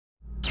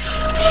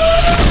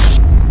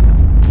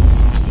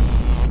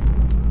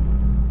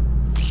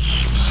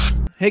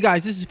Hey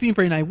guys, this is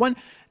Fiend491,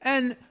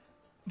 and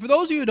for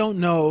those of you who don't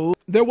know,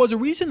 there was a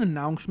recent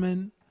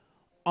announcement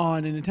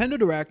on a Nintendo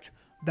Direct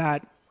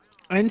that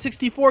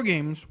N64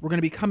 games were going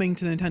to be coming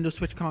to the Nintendo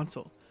Switch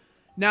console.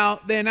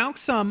 Now, they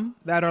announced some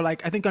that are I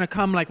think going to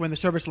come when the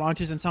service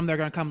launches, and some that are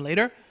going to come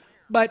later.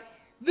 But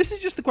this is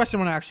just the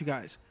question I want to ask you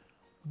guys.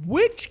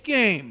 Which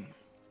game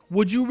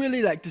would you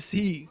really like to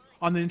see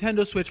on the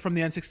Nintendo Switch from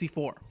the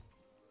N64?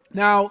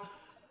 Now,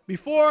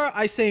 before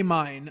I say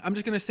mine, I'm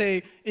just going to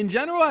say, in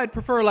general, I'd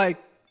prefer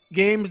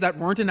games that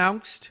weren't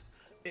announced.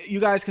 You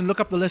guys can look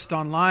up the list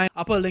online.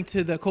 I'll put a link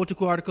to the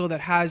Kotaku article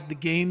that has the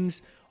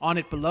games on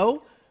it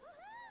below.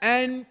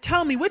 And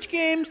tell me which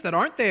games that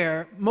aren't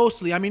there,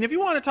 mostly. I mean, if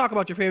you want to talk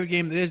about your favorite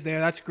game that is there,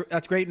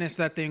 that's greatness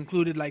that they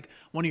included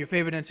one of your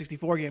favorite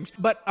N64 games.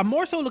 But I'm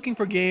more so looking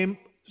for games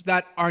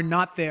that are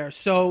not there.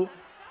 So,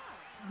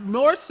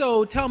 more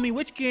so, tell me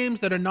which games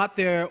that are not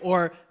there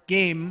or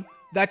game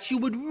that you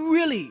would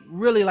really,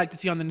 really like to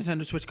see on the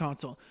Nintendo Switch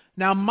console.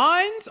 Now,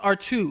 mines are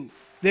two.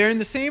 They're in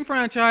the same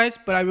franchise,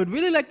 but I would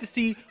really like to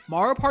see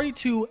Mario Party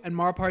 2 and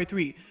Mario Party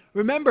 3.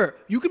 Remember,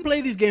 you can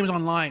play these games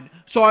online,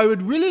 so I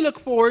would really look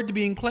forward to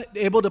being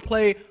able to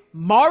play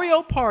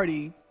Mario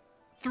Party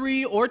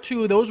 3 or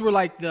 2. Those were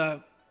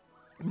the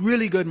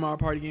really good Mario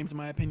Party games in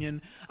my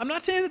opinion. I'm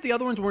not saying that the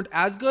other ones weren't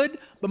as good,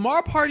 but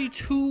Mario Party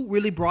 2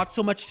 really brought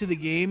so much to the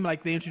game.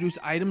 They introduced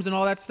items and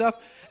all that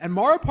stuff, and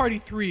Mario Party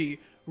 3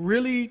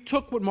 really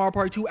took what Mario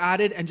Party 2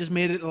 added and just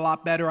made it a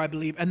lot better, I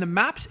believe. And the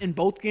maps in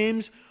both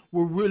games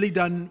were really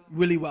done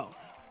really well.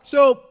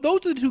 So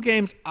those are the two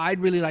games I'd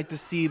really like to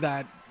see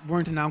that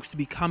weren't announced to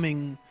be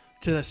coming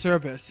to the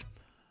service.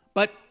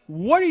 But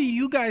what are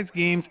you guys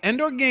games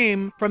and/or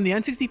game from the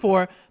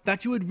N64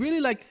 that you would really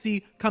like to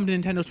see come to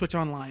Nintendo Switch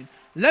Online?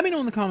 Let me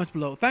know in the comments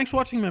below. Thanks for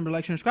watching. Remember,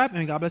 like, share, and subscribe,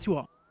 and God bless you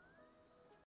all.